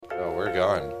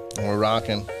We're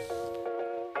rocking.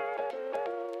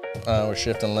 We're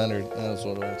shifting Leonard. That's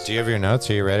what it was. Do you have your notes?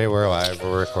 Are you ready? We're live.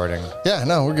 We're recording. Yeah,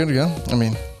 no, we're good to go. I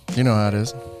mean, you know how it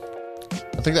is.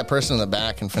 I think that person in the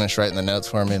back can finish writing the notes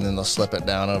for me, and then they'll slip it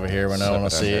down over here where no one will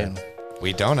see it.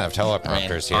 We don't have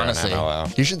teleprompters here honestly, in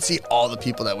MLO. You should see all the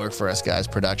people that work for us, guys.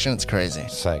 Production, it's crazy.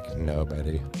 It's like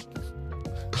nobody.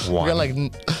 We got like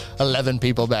 11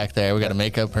 people back there. We got a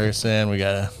makeup person. We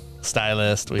got a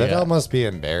stylist. That'd almost be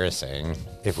embarrassing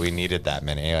if we needed that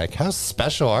many. Like, how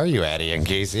special are you, Addie and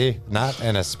Casey? Not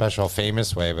in a special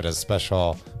famous way, but a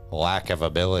special lack of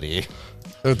ability.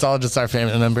 It's all just our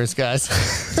family members, guys.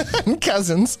 And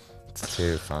cousins. It's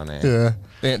too funny. Yeah.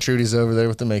 Aunt Trudy's over there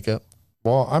with the makeup.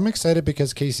 Well, I'm excited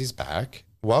because Casey's back.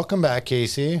 Welcome back,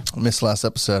 Casey. Missed last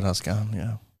episode. How's it going?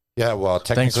 Yeah. Yeah, well,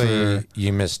 technically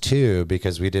you missed 2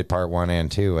 because we did part 1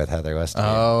 and 2 with Heather Weston.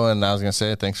 Oh, and I was going to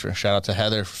say thanks for shout out to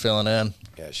Heather for filling in.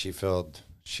 Yeah, she filled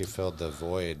the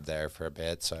void there for a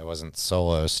bit, so I wasn't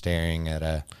solo staring at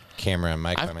a camera and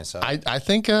mic by myself. I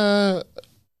think I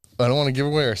don't want to give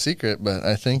away our secret, but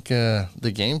I think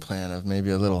the game plan of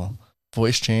maybe a little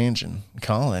voice change and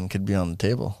call-in could be on the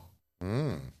table.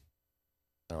 I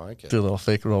like it. Do a little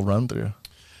fake roll run through.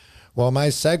 Well, my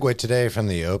segue today from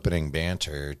the opening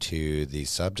banter to the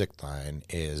subject line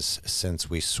is, since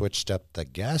we switched up the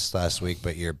guest last week,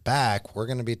 but you're back, we're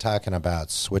going to be talking about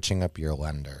switching up your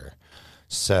lender.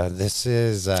 So this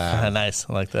is... nice.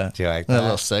 I like that. Do you like that? A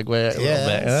little segue. Yeah.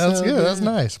 That's so good. That's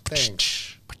nice.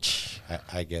 Thanks.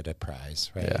 I get a prize,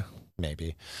 right? Yeah.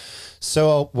 Maybe.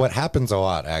 So what happens a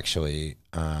lot, actually,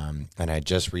 and I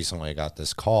just recently got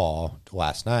this call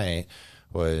last night,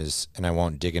 was, and I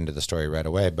won't dig into the story right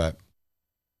away, but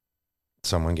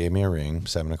someone gave me a ring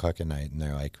 7:00 at night, and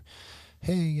they're like,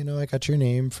 hey, I got your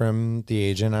name from the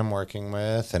agent I'm working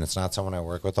with, and it's not someone I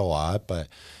work with a lot, but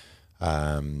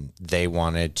they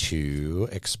wanted to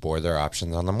explore their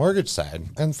options on the mortgage side.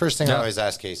 And first thing I always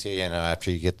ask Casey,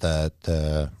 after you get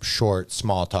the short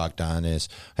small talk done is,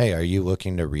 hey, are you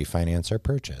looking to refinance or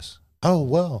purchase? Oh,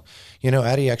 well,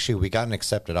 Addie, actually, we got an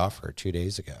accepted offer 2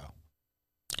 days ago.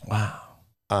 Wow.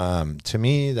 To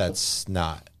me, that's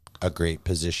not a great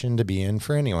position to be in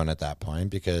for anyone at that point,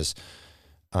 because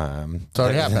it's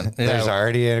already happened. There's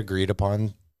already an agreed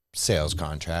upon sales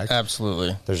contract.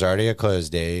 Absolutely. There's already a close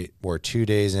date. We're 2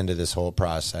 days into this whole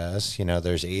process.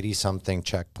 There's 80 something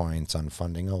checkpoints on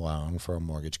funding a loan for a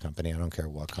mortgage company. I don't care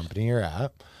what company you're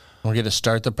at. We're going to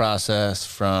start the process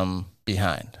from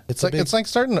behind. It's like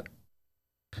starting.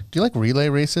 Do you like relay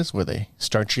races where they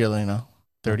start you,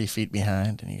 30 feet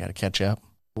behind and you got to catch up?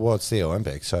 Well, it's the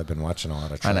Olympics, so I've been watching a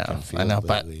lot of track and field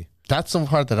lately. But that's the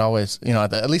part that always,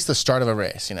 at least the start of a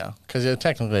race, because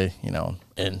technically,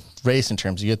 in racing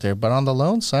terms, you get there. But on the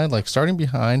loan side, like starting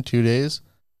behind 2 days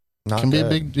can be a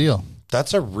big deal.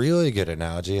 That's a really good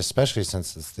analogy, especially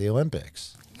since it's the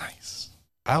Olympics. Nice.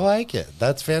 I like it.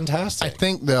 That's fantastic. I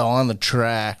think, though, on the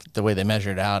track, the way they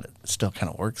measure it out, it still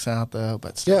kind of works out, though.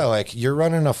 But still. Yeah, like you're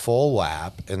running a full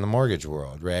lap in the mortgage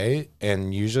world, right?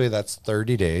 And usually that's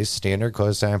 30 days, standard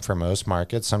close time for most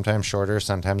markets, sometimes shorter,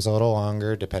 sometimes a little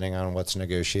longer, depending on what's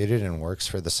negotiated and works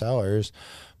for the sellers.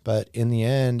 But in the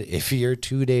end, if you're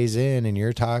 2 days in and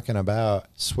you're talking about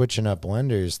switching up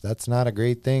lenders, that's not a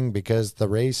great thing, because the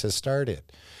race has started.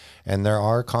 And there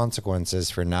are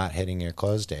consequences for not hitting your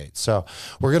close date. So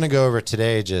we're going to go over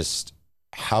today just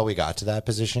how we got to that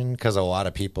position, because a lot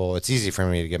of people, it's easy for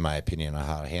me to give my opinion on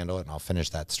how to handle it, and I'll finish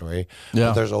that story. Yeah.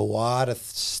 But there's a lot of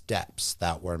steps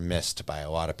that were missed by a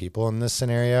lot of people in this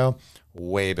scenario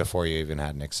way before you even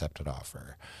had an accepted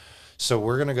offer. So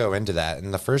we're going to go into that.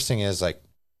 And the first thing is, like,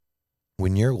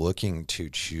 when you're looking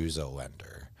to choose a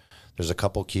lender, there's a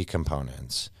couple key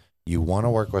components. You want to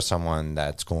work with someone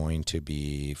that's going to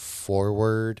be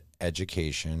forward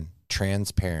education,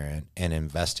 transparent, and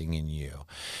investing in you.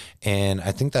 And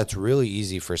I think that's really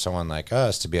easy for someone like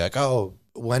us to be like, oh,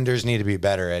 lenders need to be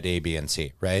better at A, B, and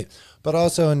C, right? But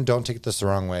also, and don't take this the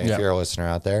wrong way, if you're a listener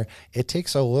out there, it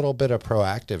takes a little bit of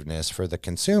proactiveness for the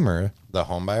consumer, the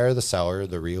home buyer, the seller,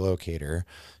 the relocator,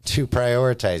 to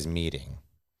prioritize meeting.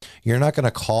 You're not going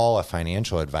to call a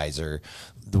financial advisor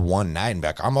the one night and be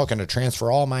like, I'm looking to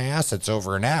transfer all my assets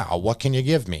over now. What can you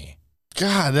give me?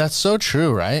 God, that's so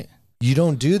true, right? You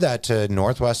don't do that to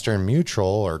Northwestern Mutual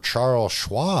or Charles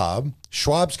Schwab.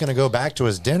 Schwab's going to go back to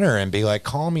his dinner and be like,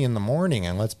 call me in the morning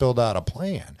and let's build out a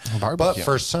plan. But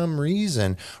for some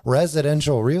reason,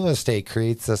 residential real estate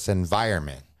creates this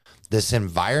environment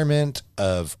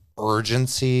of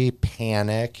urgency,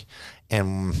 panic,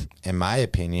 and, in my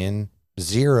opinion,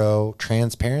 zero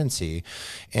transparency.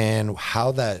 And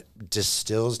how that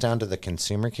distills down to the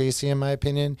consumer, Casey, in my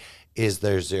opinion, is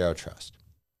there's zero trust.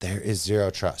 There is zero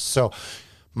trust. So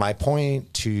my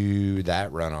point to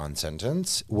that run-on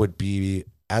sentence would be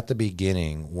at the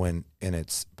beginning and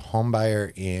it's home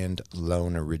buyer and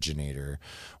loan originator,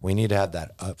 we need to have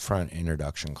that upfront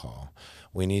introduction call.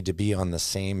 We need to be on the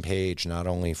same page, not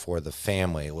only for the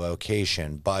family,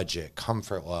 location, budget,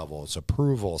 comfort levels,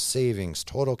 approval, savings,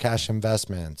 total cash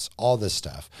investments, all this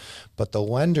stuff. But the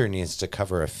lender needs to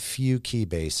cover a few key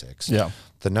basics. Yeah.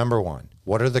 The number one,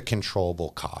 what are the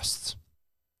controllable costs?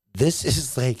 This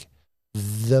is like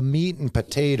the meat and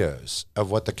potatoes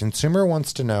of what the consumer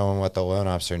wants to know and what the loan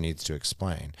officer needs to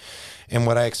explain. And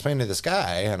what I explained to this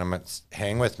guy, and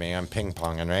hang with me, I'm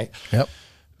ping-ponging, right? Yep.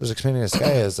 I was explaining to this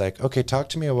guy is like, okay, talk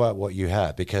to me about what you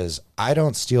have, because I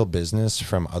don't steal business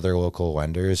from other local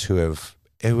lenders who have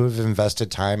invested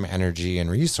time, energy,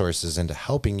 and resources into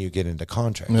helping you get into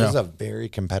contract. This is a very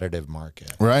competitive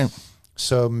market. Right.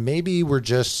 So maybe we're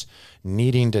just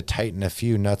needing to tighten a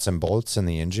few nuts and bolts in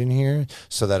the engine here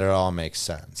so that it all makes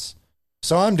sense.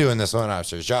 So I'm doing this loan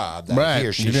officer's job that he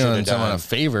or she should have done a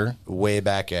favor way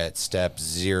back at step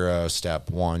 0,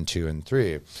 step 1, 2, and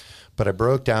 3. But I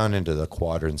broke down into the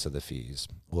quadrants of the fees.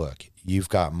 Look, you've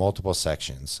got multiple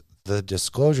sections. The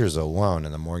disclosures alone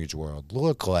in the mortgage world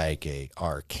look like a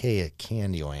archaic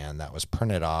Candyland that was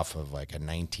printed off of like a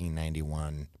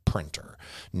 1991 printer.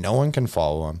 No one can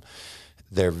follow them.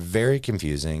 They're very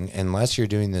confusing unless you're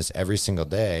doing this every single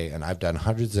day. And I've done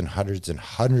hundreds and hundreds and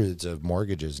hundreds of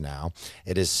mortgages now.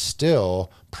 It is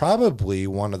still probably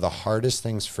one of the hardest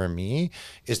things for me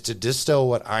is to distill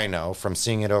what I know from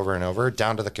seeing it over and over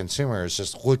down to the consumers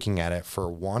just looking at it for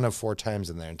 1 of 4 times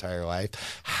in their entire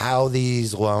life, how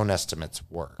these loan estimates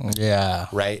work. Yeah.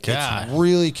 Right? God. It's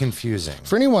really confusing.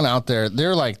 For anyone out there,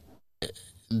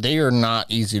 they are not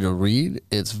easy to read.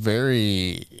 It's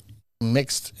very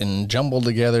mixed and jumbled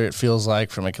together, it feels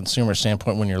like, from a consumer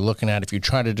standpoint. When you're looking at, if you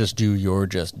try to just do your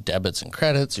just debits and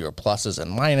credits, your pluses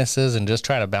and minuses, and just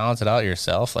try to balance it out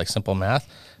yourself like simple math,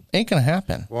 ain't gonna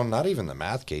happen. Well, not even the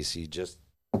math, Casey. Just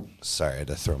sorry, I had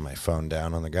to throw my phone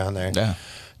down on the ground there. Yeah.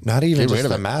 Not even just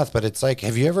the math, but it's like,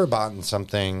 have you ever bought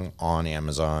something on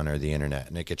Amazon or the internet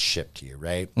and it gets shipped to you,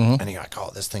 right? Mm-hmm. And you're like,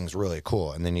 oh, this thing's really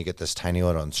cool. And then you get this tiny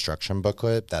little instruction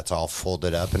booklet that's all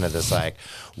folded up into this like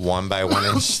 1 by 1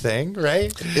 inch thing,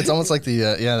 right? It's almost like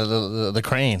the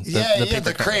crane.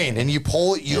 The crane. And you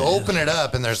pull it, you open it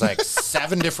up, and there's like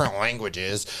 7 different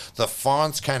languages. The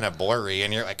font's kind of blurry,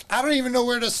 and you're like, I don't even know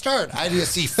where to start. I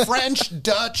just see French,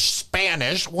 Dutch,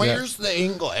 Spanish. Where's the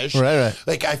English? Right.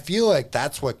 Like, I feel like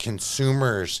that's what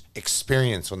consumers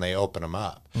experience when they open them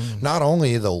up. Not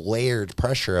only the layered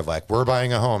pressure of like, we're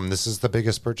buying a home, this is the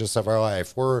biggest purchase of our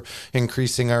life, we're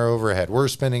increasing our overhead, we're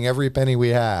spending every penny we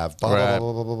have, blah, blah,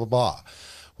 blah, blah, blah, blah,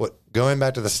 blah. Going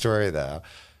back to the story though,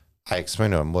 I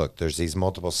explained to him, look, there's these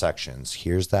multiple sections.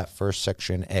 Here's that first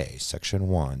section A, section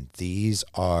 1. These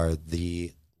are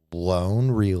the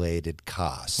loan related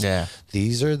costs. Yeah.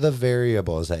 These are the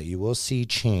variables that you will see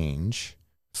change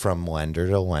from lender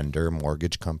to lender,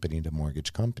 mortgage company to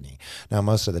mortgage company. Now,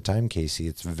 most of the time, Casey,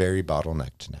 it's very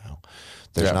bottlenecked now.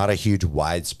 There's not a huge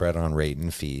widespread on rate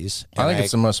and fees. I think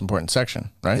it's the most important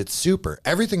section, right? It's super.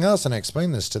 Everything else, and I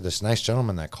explained this to this nice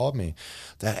gentleman that called me,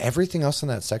 that everything else in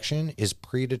that section is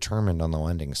predetermined on the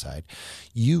lending side.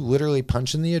 You literally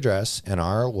punch in the address in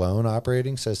our loan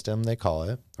operating system, they call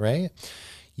it, right?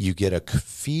 You get a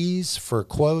fees for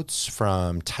quotes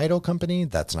from title company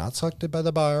that's not selected by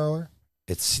the borrower.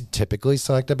 It's typically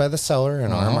selected by the seller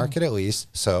in our market, at least.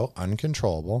 So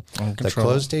uncontrollable. The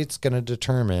close date's going to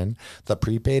determine the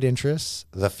prepaid interest,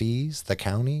 the fees, the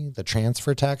county, the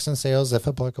transfer tax and sales, if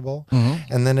applicable.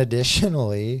 And then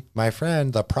additionally, my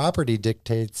friend, the property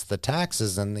dictates the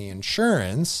taxes and the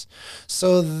insurance.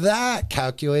 So that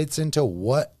calculates into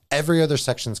what every other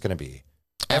section is going to be.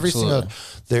 Every single,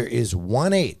 there is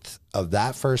 1/8 of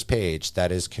that first page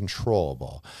that is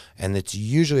controllable. And it's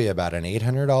usually about an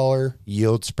 $800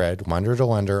 yield spread, lender to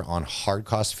lender, on hard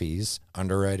cost fees,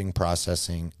 underwriting,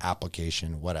 processing,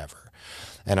 application, whatever.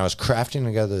 And I was crafting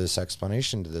together this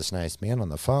explanation to this nice man on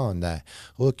the phone that,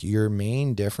 look, your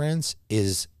main difference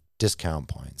is discount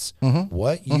points.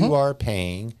 What you are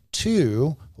paying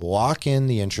to lock in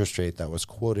the interest rate that was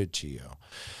quoted to you.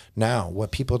 Now,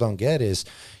 what people don't get is,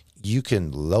 you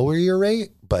can lower your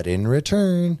rate, but in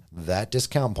return, that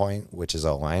discount point, which is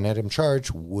a line item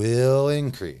charge, will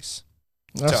increase.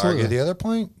 Absolutely. To argue the other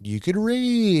point, you could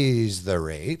raise the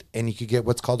rate and you could get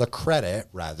what's called a credit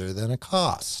rather than a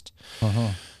cost.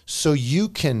 So you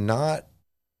cannot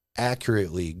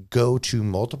accurately go to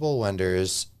multiple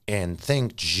lenders and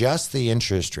think just the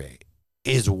interest rate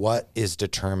is what is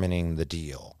determining the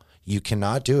deal. You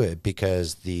cannot do it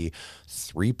because the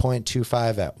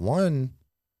 3.25 at one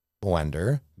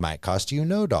lender might cost you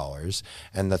no dollars.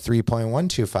 And the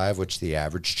 3.125, which the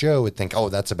average Joe would think, oh,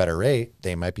 that's a better rate,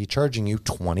 they might be charging you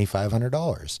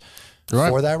 $2,500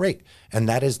 for that rate. And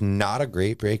that is not a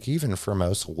great break even for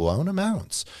most loan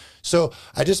amounts. So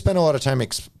I just spent a lot of time.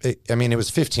 It was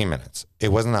 15 minutes.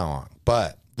 It wasn't that long.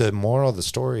 But the moral of the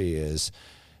story is,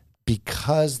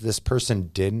 because this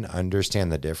person didn't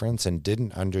understand the difference and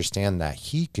didn't understand that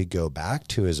he could go back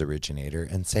to his originator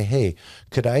and say, hey,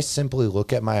 could I simply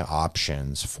look at my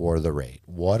options for the rate?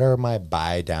 What are my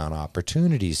buy down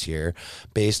opportunities here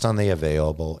based on the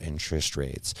available interest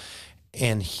rates?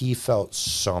 And he felt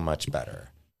so much better.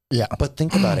 Yeah. But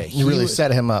think about it. You really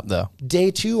set him up, though.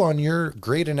 Day 2 on your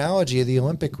great analogy of the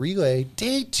Olympic relay,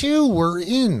 day 2, we're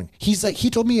in. He's like, he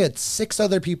told me he had 6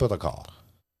 other people to call.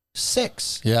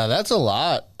 6. Yeah, that's a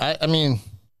lot. I mean,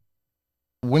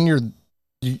 when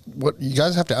what you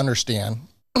guys have to understand,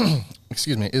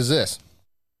 excuse me, is this.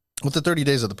 With the 30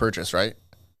 days of the purchase, right?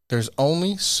 There's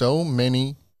only so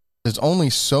many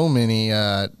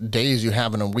days you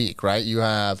have in a week, right? You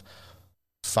have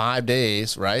 5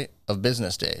 days, right, of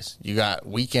business days. You got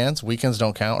weekends. Weekends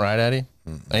don't count, right, Eddie?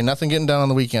 Mm-hmm. Ain't nothing getting done on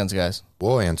the weekends, guys.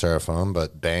 We'll answer our phone,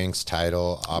 but banks,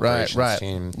 title, operations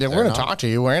team. Yeah, we're going to talk to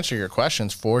you. We'll answer your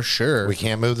questions for sure. We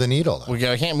can't move the needle, though. We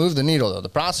can't move the needle, though. The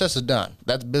process is done.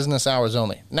 That's business hours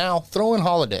only. Now, throw in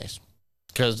holidays.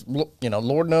 Because,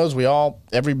 Lord knows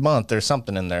every month there's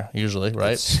something in there, usually,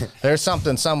 right? There's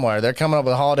something somewhere. They're coming up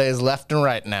with holidays left and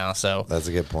right now. So that's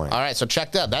a good point. All right, so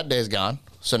check that. That day's gone.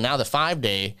 So now the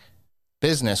 5-day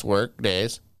business work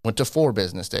days went to 4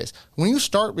 business days. When you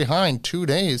start behind 2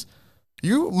 days,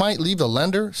 you might leave the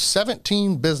lender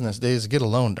 17 business days to get a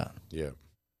loan done. Yeah.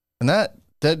 And that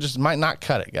just might not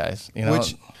cut it, guys.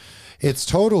 Which it's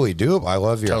totally doable. I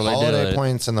love your holiday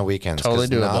points and the weekends. Totally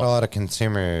doable. Not a lot of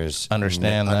consumers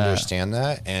understand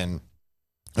that. And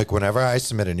like whenever I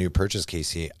submit a new purchase,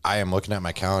 Casey, I am looking at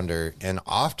my calendar, and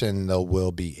often there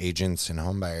will be agents and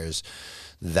home buyers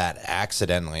that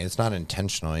accidentally, it's not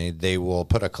intentionally, they will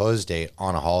put a close date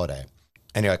on a holiday.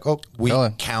 And you're like, oh,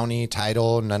 county,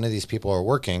 title, none of these people are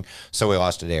working, so we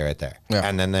lost a day right there. Yeah.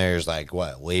 And then there's like,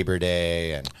 Labor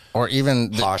Day and or even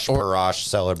Posh Parash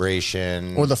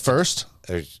celebration. Or the first.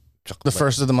 The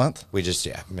first of the month. We just,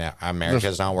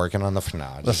 America's not working on the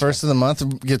first of the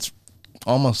month gets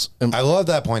almost. I love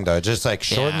that point, though. It just like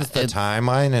shortens the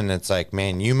timeline, and it's like,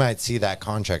 man, you might see that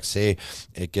contract say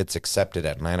it gets accepted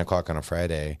at 9:00 on a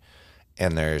Friday,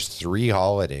 and there's 3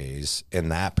 holidays in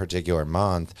that particular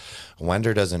month.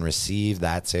 Lender doesn't receive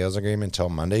that sales agreement until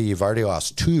Monday. You've already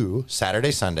lost 2,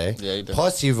 Saturday, Sunday. Yeah, you did.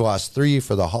 Plus you've lost 3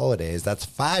 for the holidays. That's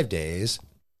 5 days.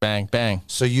 Bang, bang.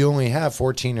 So you only have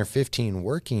 14 or 15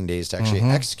 working days to actually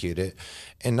execute it.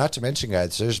 And not to mention,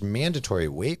 guys, there's mandatory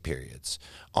wait periods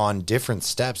on different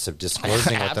steps of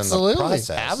disclosing within the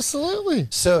process. Absolutely.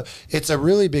 So it's a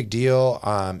really big deal,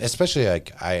 especially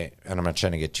and I'm not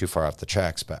trying to get too far off the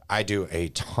tracks, but I do a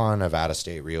ton of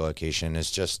out-of-state relocation. It's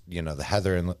just, the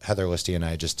Heather Listy and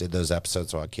I just did those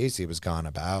episodes while Casey was gone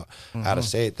about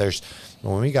out-of-state.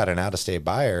 When we got an out-of-state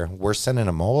buyer, we're sending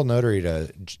a mobile notary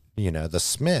to the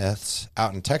Smiths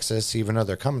out in Texas, even though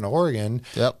they're coming to Oregon.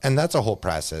 Yep. And that's a whole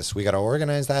process. We got to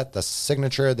organize that, the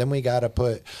signature. Then we got to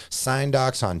put signed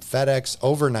docs on FedEx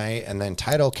overnight, and then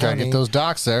title county. Gotta get those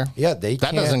docs there. Yeah, that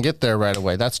doesn't get there right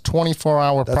away. That's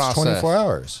 24-hour process. That's 24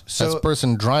 hours. So that's a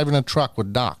person driving a truck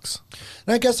with docs.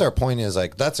 And I guess our point is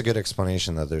that's a good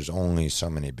explanation that there's only so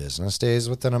many business days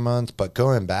within a month. But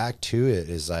going back to it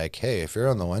is hey, if you're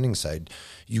on the lending side,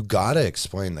 you got to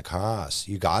explain the costs.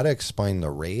 You got to explain the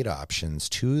rate options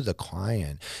to the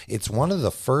client. It's one of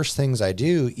the first things I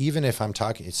do, even if I'm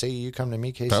talking, say you come to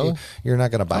me, Casey, totally. You're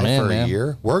not going to buy for a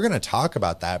year. We're going to talk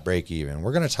about that break even.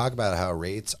 We're going to talk about how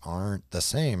rates aren't the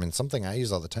same. And something I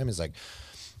use all the time is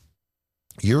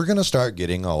you're going to start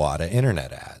getting a lot of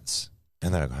internet ads.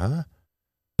 And they're like, huh?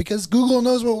 Because Google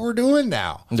knows what we're doing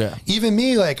now. Yeah. Even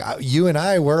me, you and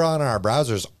I, we're on our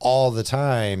browsers all the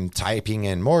time typing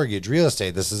in mortgage, real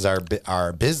estate. This is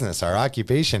our business, our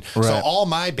occupation. Right. So all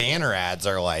my banner ads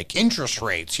are interest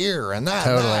rates here and that,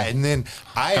 totally. And that. And then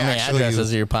how many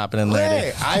addresses you're popping in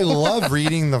there? I love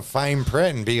reading the fine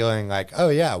print and being oh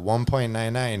yeah,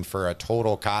 1.99 for a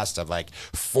total cost of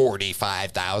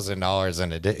 $45,000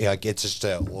 in a day. It's just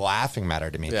a laughing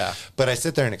matter to me. Yeah. But I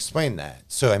sit there and explain that.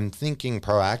 So I'm thinking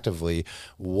proactively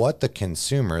what the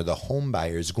consumer, the home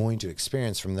buyer, is going to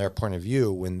experience from their point of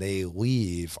view when they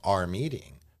leave our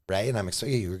meeting, right? And I'm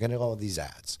excited, you're going to get all these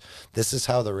ads. This is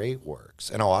how the rate works.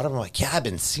 And a lot of them are yeah, I've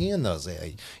been seeing those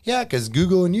lately. Yeah, because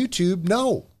Google and YouTube,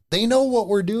 they know what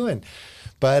we're doing.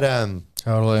 But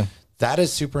totally. That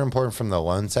is super important from the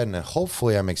loan side, and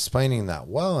hopefully I'm explaining that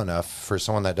well enough for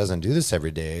someone that doesn't do this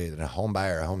every day, a home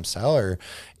buyer, a home seller,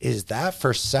 is that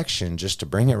first section, just to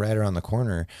bring it right around the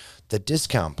corner, the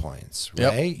discount points,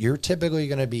 right? Yep. You're typically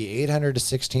going to be $800 to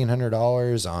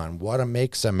 $1,600 on what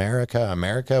makes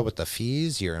America with the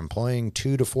fees. You're employing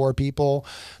 2 to 4 people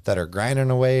that are grinding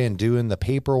away and doing the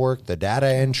paperwork, the data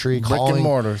entry, brick and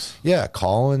mortars. Yeah,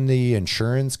 calling the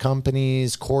insurance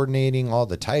companies, coordinating all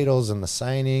the titles and the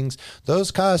signings.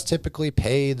 Those costs typically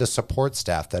pay the support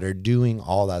staff that are doing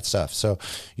all that stuff. So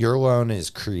your loan is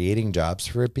creating jobs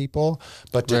for people,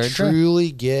 but to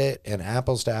truly get an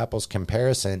apples to apples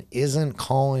comparison isn't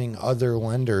calling other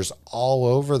lenders all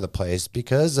over the place.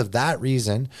 Because of that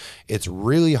reason, it's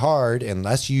really hard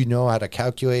unless you know how to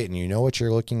calculate and you know what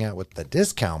you're looking at with the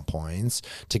discount points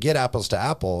to get apples to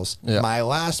apples. Yep. My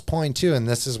last point too, and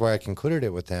this is where I concluded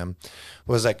it with him,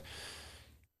 was like,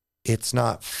 it's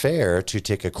not fair to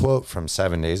take a quote from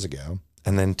 7 days ago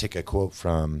and then take a quote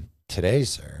from today,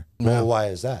 sir. No. Well, why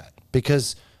is that?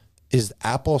 Because is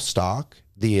Apple stock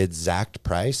the exact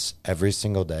price every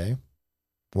single day?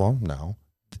 Well, no.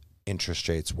 Interest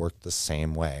rates work the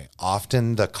same way.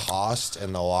 Often the cost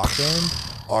and the lock-in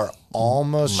are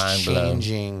almost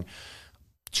changing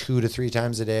 2 to 3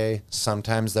 times a day.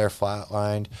 Sometimes they're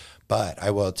flatlined. But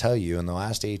I will tell you, in the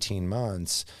last 18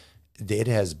 months, it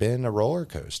has been a roller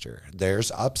coaster.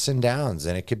 There's ups and downs,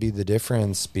 and it could be the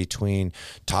difference between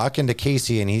talking to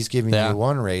Casey and he's giving you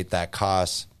one rate that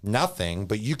costs nothing,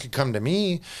 but you could come to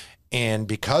me, and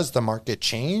because the market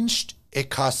changed, it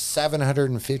costs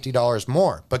 $750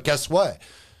 more. But guess what?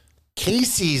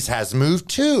 Casey's has moved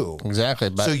too. Exactly.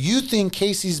 But so you think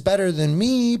Casey's better than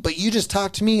me, but you just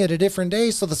talked to me at a different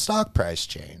day, so the stock price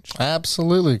changed.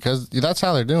 Absolutely, because that's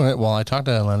how they're doing it. Well, I talked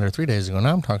to a lender 3 days ago,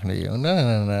 now I'm talking to you.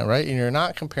 No, right? And you're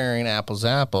not comparing apples to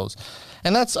apples.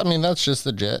 And that's just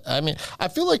the jet. I mean, I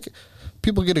feel like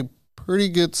people get a pretty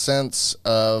good sense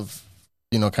of,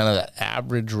 kind of that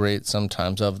average rate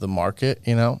sometimes of the market,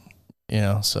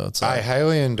 so it's I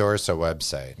highly endorse a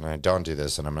website, and I don't do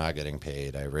this, and I'm not getting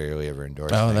paid. I rarely ever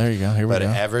endorse things. There you go. Here we go.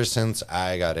 But ever since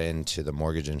I got into the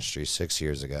mortgage industry 6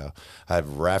 years ago,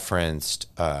 I've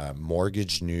referenced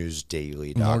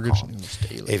mortgageNewsDaily.com. Mortgage News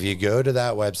Daily. If you go to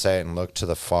that website and look to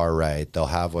the far right, they'll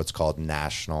have what's called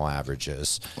national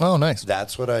averages. Oh, nice.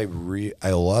 That's what I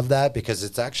love that, because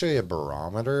it's actually a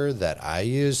barometer that I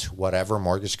use, whatever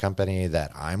mortgage company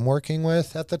that I'm working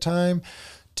with at the time,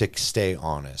 to stay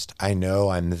honest. I know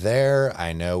I'm there.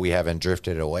 I know we haven't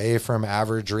drifted away from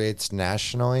average rates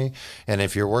nationally. And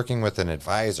if you're working with an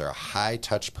advisor, a high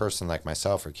touch person like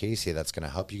myself or Casey, that's going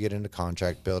to help you get into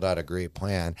contract, build out a great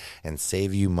plan, and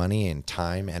save you money and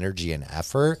time, energy, and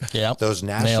effort. Yep. Those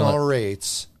national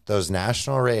rates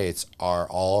are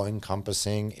all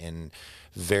encompassing and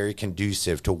very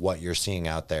conducive to what you're seeing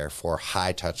out there for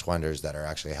high touch lenders that are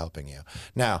actually helping you.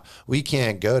 Now, we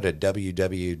can't go to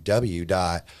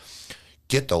www.get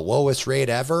the lowest rate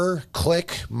ever,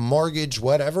 click mortgage,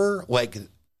 whatever. Like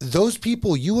those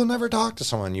people, you will never talk to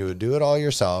someone. You would do it all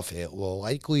yourself. It will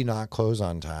likely not close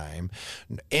on time.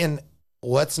 And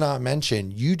let's not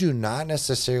mention, you do not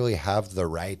necessarily have the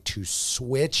right to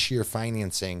switch your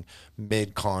financing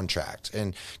mid-contract.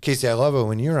 And Casey, I love it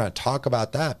when you're on talk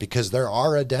about that, because there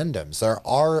are addendums. There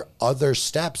are other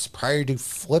steps prior to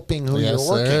flipping who you're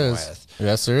working with.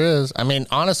 Yes, there is. I mean,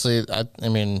 honestly, I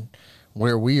mean,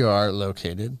 where we are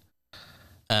located,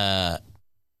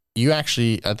 you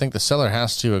actually, I think the seller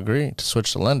has to agree to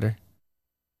switch the lender.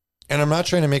 And I'm not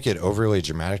trying to make it overly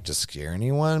dramatic to scare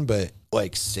anyone, but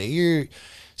like say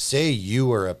you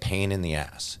were a pain in the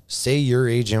ass. Say your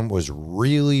agent was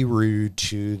really rude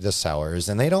to the sellers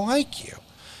and they don't like you.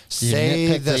 You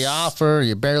didn't pick the offer,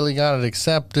 you barely got it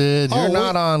accepted. You're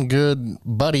not on good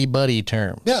buddy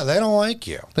terms. Yeah, they don't like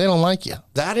you. They don't like you.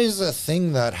 That is a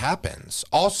thing that happens.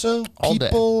 Also,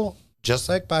 people, just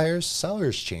like buyers,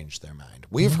 sellers change their mind.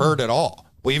 We've heard it all.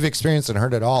 We've experienced and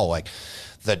heard it all. Like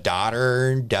the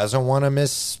daughter doesn't want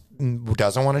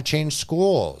to change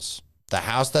schools. The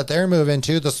house that they're moving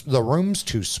to, the room's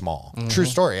too small. Mm-hmm. True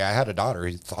story. I had a daughter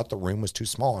who thought the room was too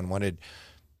small and wanted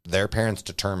their parents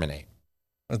to terminate.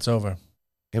 It's over.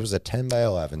 It was a 10 by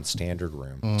 11 standard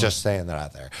room. Just saying that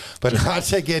out there. But not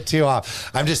to get too off.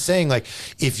 I'm just saying, like,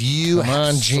 if you Come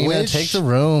on, Gina, take the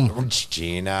room.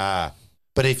 Gina.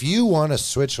 But if you want to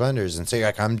switch lenders and say,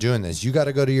 like, I'm doing this, you got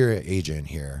to go to your agent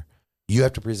here. You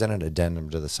have to present an addendum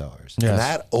to the sellers. Yes. And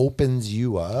that opens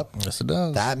you up. Yes, it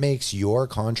does. That makes your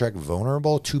contract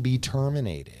vulnerable to be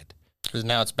terminated. Because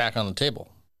now it's back on the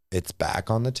table. It's back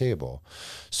on the table.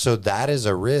 So that is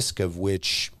a risk of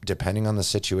which, depending on the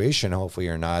situation, hopefully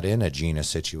you're not in a Gina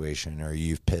situation or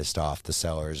you've pissed off the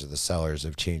sellers or the sellers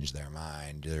have changed their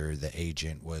mind or the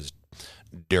agent was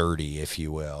dirty, if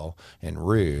you will, and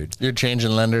rude. You're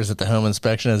changing lenders at the home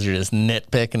inspection as you're just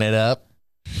nitpicking it up.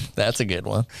 That's a good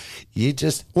one.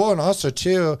 And also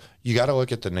too, you got to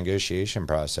look at the negotiation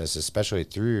process, especially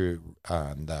through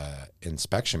the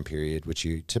inspection period, which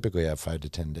you typically have 5 to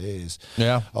 10 days.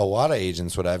 Yeah. A lot of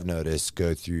agents, what I've noticed,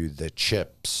 go through the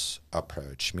chips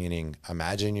approach, meaning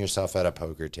imagine yourself at a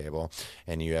poker table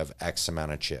and you have X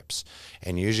amount of chips.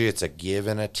 And usually it's a give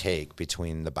and a take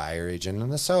between the buyer agent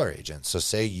and the seller agent. So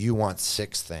say you want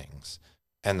 6 things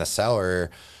and the seller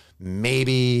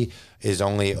maybe is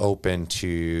only open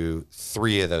to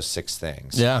 3 of those 6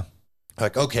 things. Yeah.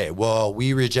 Like, okay, well,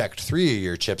 we reject 3 of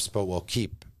your chips, but we'll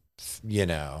keep,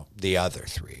 the other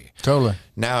 3. Totally.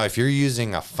 Now, if you're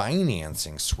using a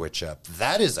financing switch up,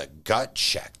 that is a gut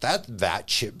check. That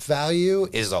chip value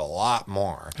is a lot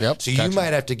more. Yep. So you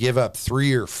might have to give up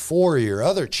 3 or 4 of your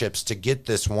other chips to get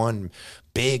this one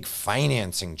big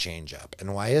financing change up.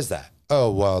 And why is that? Oh,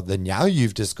 well, then now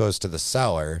you've disclosed to the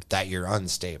seller that you're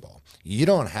unstable. You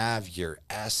don't have your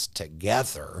S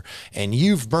together, and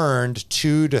you've burned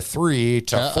 2 to 3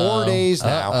 to 4 days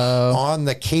now on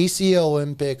the Casey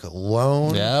Olympic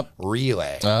loan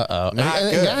relay. And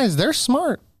guys, they're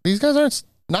smart. These guys aren't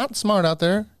not smart out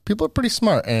there. People are pretty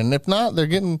smart, and if not, they're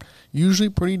getting usually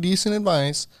pretty decent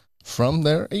advice from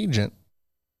their agent,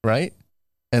 right?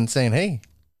 And saying, hey,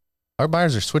 our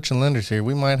buyers are switching lenders here.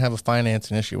 We might have a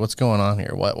financing issue. What's going on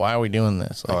here? Why are we doing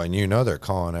this? Like, and they're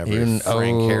calling every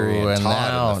Frank, Harry, and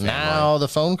Todd. Now the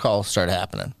phone calls start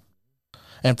happening.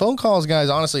 And phone calls, guys,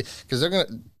 honestly, because they're going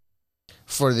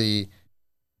to,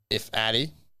 if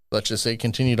Addie, let's just say,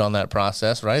 continued on that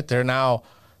process, right? They're not,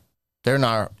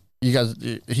 you guys,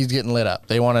 he's getting lit up.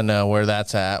 They want to know where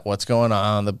that's at, what's going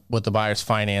on with the buyer's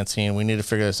financing. We need to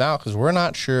figure this out because we're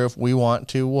not sure if we want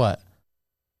to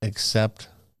accept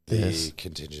the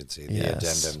contingency, the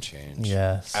addendum change.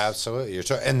 Yes. Absolutely.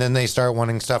 And then they start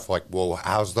wanting stuff like, well,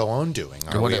 how's the loan doing?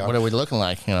 What are we looking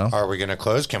like? Are we going to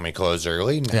close? Can we close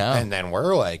early? Yeah. And then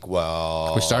we're like,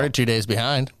 well. We started 2 days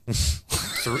behind.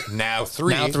 Now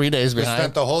 3. Now 3 days behind. We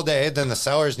spent the whole day. Then the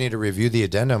sellers need to review the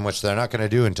addendum, which they're not going to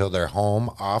do until they're home,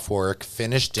 off work,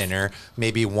 finished dinner,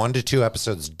 maybe 1 to 2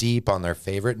 episodes deep on their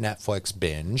favorite Netflix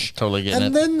binge. Totally getting it.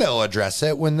 And then they'll address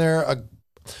it when they're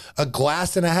a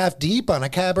glass and a half deep on a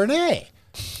Cabernet.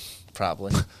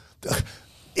 Probably. But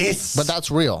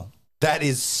that's real. That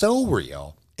is so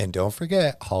real. And don't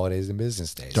forget holidays and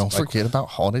business days. Don't forget about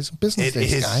holidays and business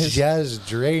days, guys. It's just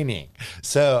draining.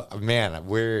 So, man,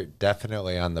 we're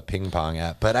definitely on the ping pong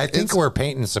app, but I think we're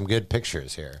painting some good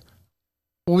pictures here.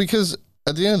 Well, because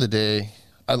at the end of the day,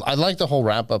 I like the whole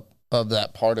wrap up of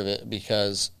that part of it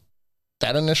because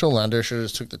that initial lender should have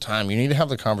just took the time. You need to have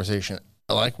the conversation.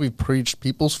 Like we preached,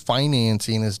 people's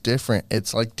financing is different.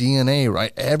 It's like DNA,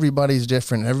 right? Everybody's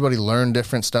different. Everybody learned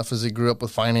different stuff as they grew up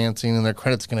with financing, and their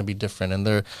credit's going to be different, and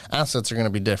their assets are going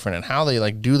to be different, and how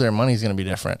they do their money is going to be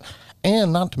different.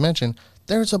 And not to mention,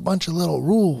 there's a bunch of little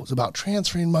rules about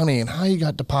transferring money and how you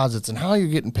got deposits and how you're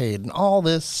getting paid and all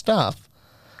this stuff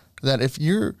that if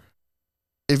you're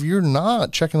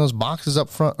not checking those boxes up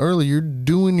front early, you're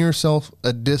doing yourself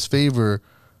a disfavor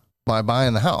by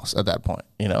buying the house at that point,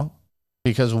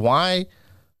 Because why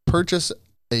purchase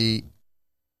a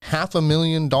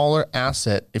 $500,000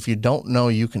 asset if you don't know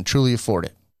you can truly afford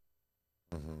it?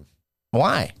 Mm-hmm.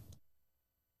 Why?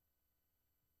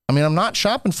 I mean, I'm not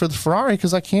shopping for the Ferrari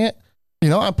because I can't,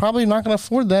 I'm probably not going to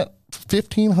afford that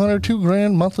 $1,500,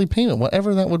 $2,000 monthly payment,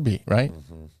 whatever that would be, right?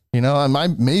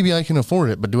 Mm-hmm. Maybe I can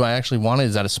afford it, but do I actually want it?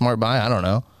 Is that a smart buy? I don't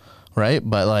know. Right,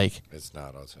 but it's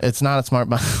not. It's not a smart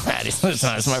buy. It's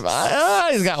not a smart buy. Oh,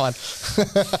 he's got one.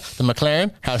 The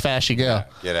McLaren. How fast you go? Yeah,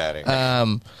 get at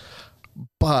it.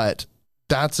 But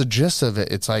that's the gist of it.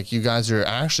 It's like you guys are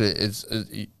actually.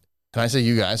 Can I say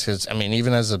you guys? Because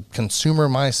even as a consumer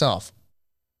myself,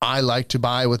 I like to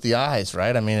buy with the eyes.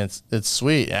 Right. It's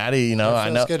sweet. Addie, I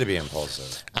know. It's good to be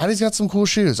impulsive. Addie's got some cool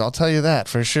shoes. I'll tell you that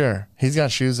for sure. He's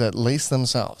got shoes that lace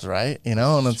themselves. Right. And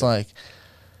it's like.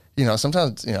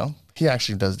 Sometimes, he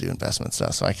actually does do investment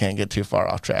stuff, so I can't get too far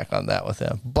off track on that with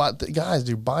him. But the guys,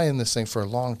 you're buying this thing for a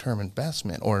long-term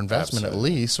investment or investment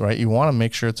Absolutely. At least, right? You want to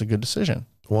make sure it's a good decision.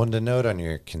 One to note on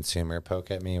your consumer poke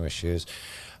at me with shoes.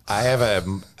 I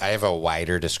have a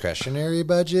wider discretionary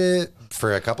budget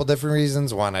for a couple different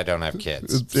reasons. One, I don't have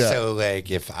kids. Yeah. So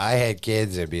like if I had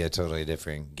kids, it'd be a totally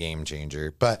different game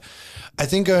changer. But I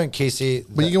think Casey,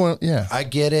 But you want, yeah. I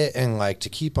get it. And like to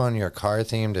keep on your car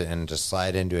theme and to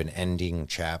slide into an ending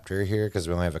chapter here, because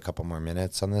we only have a couple more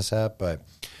minutes on this app, but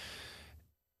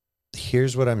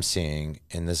here's what I'm seeing.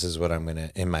 And this is what I'm going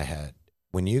to, in my head,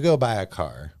 when you go buy a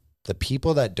car, the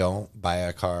people that don't buy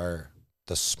a car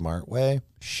the smart way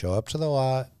show up to the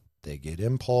lot, they get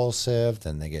impulsive,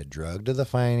 then they get drugged to the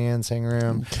financing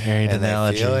room. Great and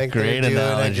analogy. They feel like Great they're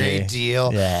analogy. doing a great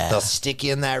deal. Yeah. They'll stick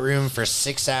you in that room for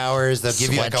 6 hours. They'll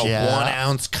give you like Sweat a you 1 out.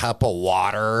 ounce cup of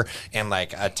water and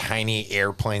like a tiny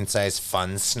airplane sized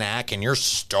fun snack, and you're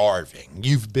starving.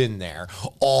 You've been there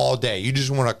all day. You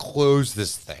just want to close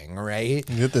this thing, right?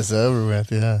 Get this over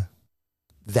with, yeah.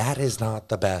 That is not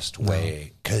the best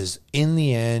way, because in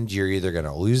the end, you're either going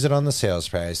to lose it on the sales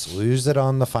price, lose it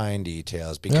on the fine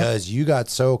details, because you got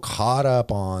so caught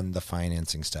up on the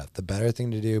financing stuff. The better thing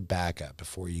to do, back up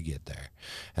before you get there.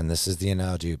 And this is the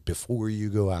analogy: before you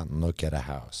go out and look at a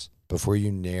house, before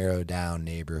you narrow down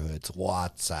neighborhoods,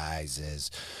 lot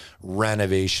sizes,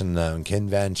 renovation loan,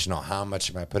 conventional, how much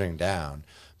am I putting down?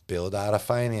 Build out a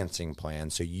financing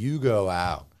plan. So you go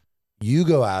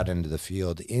out into the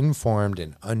field informed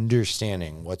and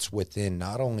understanding what's within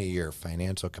not only your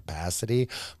financial capacity,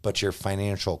 but your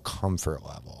financial comfort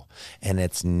level. And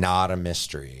it's not a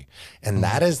mystery. And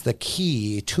that is the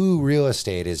key to real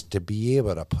estate, is to be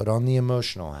able to put on the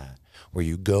emotional hat, where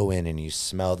you go in and you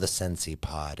smell the Scentsy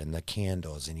pod and the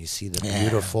candles, and you see the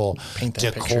beautiful Paint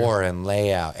that decor picture. and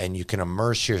layout, and you can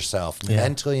immerse yourself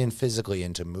mentally and physically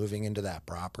into moving into that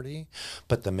property.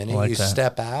 But the minute you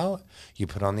step out, you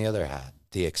put on the other hat,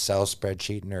 the Excel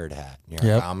spreadsheet nerd hat.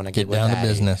 You're like, I'm going to get down with to Addie.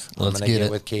 business. Let's I'm going to get get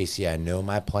it. with Casey. I know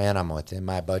my plan. I'm within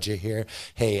my budget here.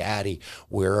 Hey, Addie,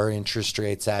 where are interest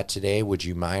rates at today? Would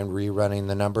you mind rerunning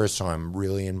the numbers so I'm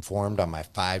really informed on my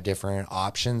 5 different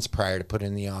options prior to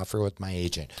putting the offer with my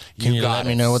agent? Can you let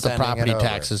me know what the Sending it property over.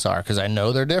 taxes are? Because I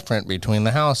know they're different between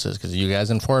the houses, because you guys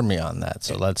informed me on that.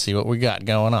 So let's see what we got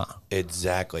going on.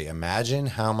 Exactly. Imagine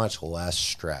how much less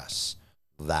stress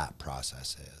that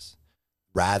process is,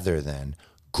 rather than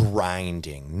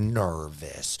grinding,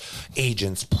 nervous,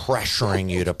 agents pressuring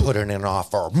you to put in an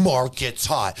offer. Market's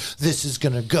hot. This is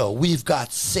going to go. We've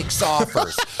got 6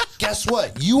 offers. Guess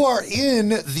what? You are in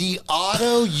the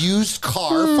auto used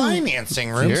car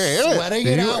financing room, You're in it. sweating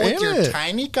it You're out with in your it.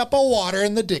 tiny cup of water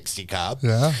in the Dixie cup.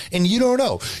 Yeah. And you don't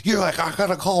know. You're like, I got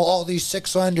to call all these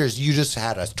 6 lenders. You just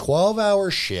had a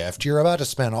 12-hour shift. You're about to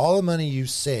spend all the money you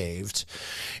saved,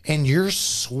 and you're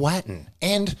sweating.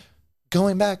 And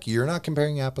going back, you're not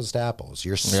comparing apples to apples.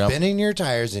 You're spinning your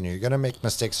tires, and you're going to make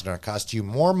mistakes that are going to cost you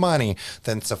more money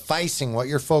than sufficing what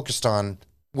you're focused on,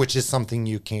 which is something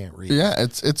you can't read. Yeah,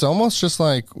 it's almost just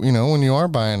like, when you are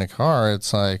buying a car,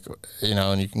 it's like,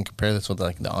 and you can compare this with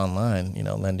like the online,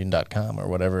 lending.com or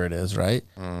whatever it is, right?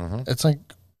 Mm-hmm. It's like,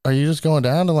 are you just going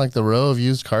down to like the row of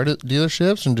used car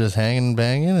dealerships and just hanging and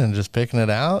banging and just picking it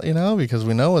out, because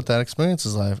we know what that experience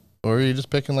is like? Or are you just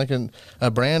picking like a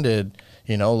branded,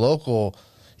 local,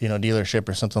 dealership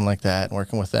or something like that and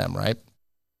working with them, right?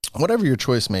 Whatever your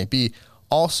choice may be.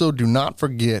 Also, do not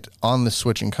forget on the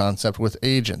switching concept with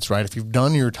agents, right? If you've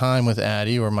done your time with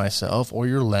Addie or myself or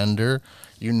your lender,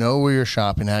 you know where you're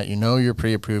shopping at, you're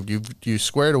pre-approved, you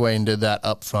squared away and did that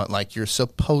up front like you're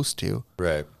supposed to.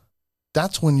 Right.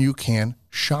 That's when you can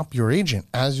shop your agent.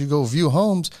 As you go view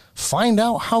homes, find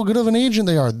out how good of an agent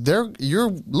they are.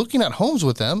 You're looking at homes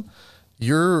with them.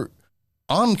 You're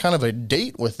on kind of a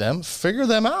date with them. Figure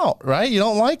them out, right? You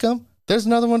don't like them, there's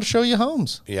another one to show you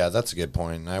homes. Yeah, that's a good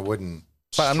point. I wouldn't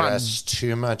But I'm not stress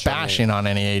too much bashing on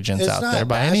any agents It's out not there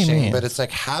by any bashing, means. but it's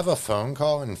like, have a phone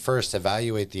call and first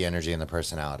evaluate the energy and the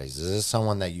personalities. Is this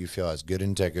someone that you feel has good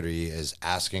integrity, is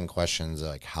asking questions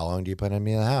like, how long do you put in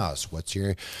me in the house? What's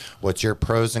your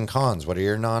pros and cons? What are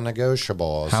your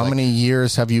non-negotiables? How many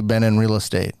years have you been in real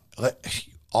estate?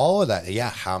 All of that. Yeah.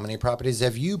 How many properties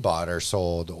have you bought or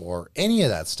sold or any of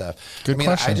that stuff? Good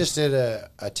question. I just did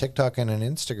a TikTok and an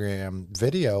Instagram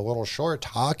video, a little short,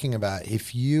 talking about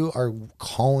if you are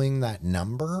calling that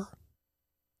number,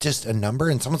 just a number,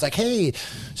 and someone's like, hey,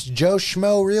 it's Joe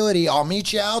Schmo Realty, I'll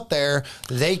meet you out there.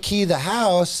 They key the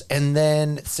house and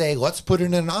then say, let's put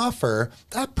in an offer.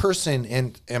 That person,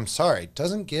 and I'm sorry,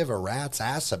 doesn't give a rat's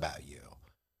ass about you.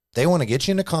 They want to get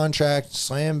you in a contract,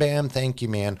 slam, bam, thank you,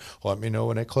 man. Let me know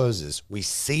when it closes. We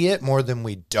see it more than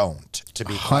we don't, to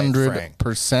be quite frank.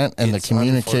 100%, and the It's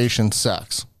communication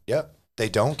sucks. Yep. They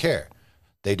don't care.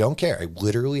 They don't care. I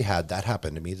literally had that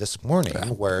happen to me this morning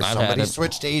where somebody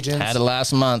switched agents. Had it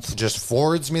last month. Just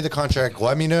forwards me the contract.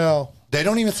 Let me know. They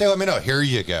don't even say, let me know. Here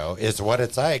you go. It's what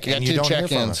it's like. You got and two you don't hear from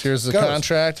check-ins. them. Here's the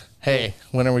contract. Hey,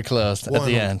 when are we closed? At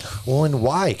the end. Well, and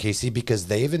why, Casey? Because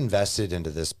they've invested into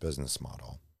this business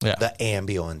model. Yeah. The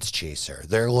ambulance chaser.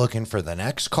 They're looking for the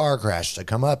next car crash to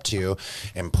come up to you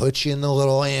and put you in the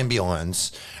little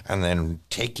ambulance and then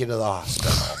take you to the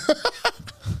hospital.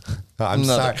 I'm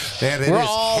sorry, man. We're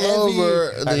all heavy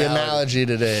over the analogy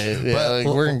today. Yeah,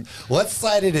 like let's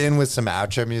slide it in with some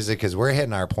outro music because we're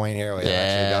hitting our point here. We've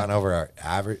actually gone over our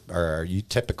average or our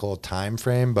typical time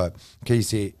frame. But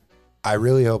Casey, I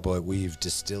really hope what we've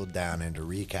distilled down into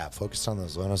recap, focused on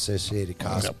those loan associated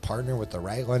costs, partner with the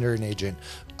right lender and agent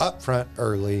upfront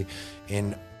early,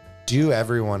 and do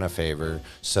everyone a favor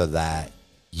so that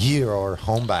your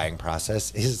home buying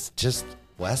process is just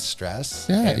less stress.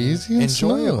 Yeah, easy and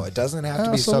enjoyable. smooth. It doesn't have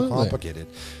to be so complicated.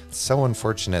 It's so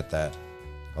unfortunate that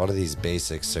all of these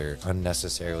basics are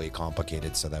unnecessarily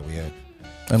complicated so that we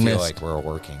feel like we're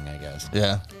working, I guess.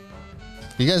 Yeah.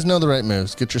 You guys know the right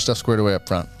moves. Get your stuff squared away up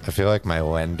front. I feel like my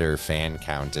lender fan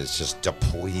count is just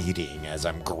depleting as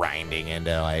I'm grinding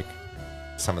into like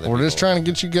some of the We're just trying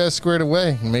to get you guys squared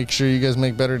away and make sure you guys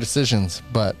make better decisions.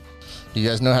 But you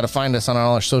guys know how to find us on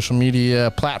all our social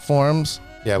media platforms.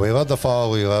 Yeah, we love the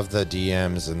follow. We love the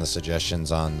DMs and the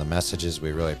suggestions on the messages.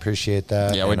 We really appreciate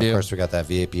that. Yeah, we do. Of course, we got that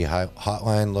VIP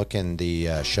hotline. Look in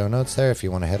the show notes there. If you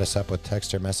want to hit us up with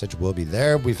text or message, we'll be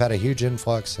there. We've had a huge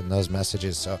influx in those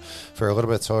messages. So for a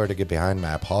little bit slower to get behind,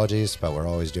 my apologies, but we're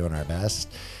always doing our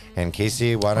best. And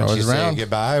Casey, why don't you say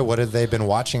goodbye? What have they been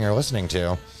watching or listening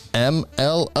to?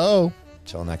 MLO.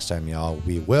 Till next time, y'all,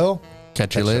 we will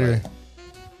catch you later.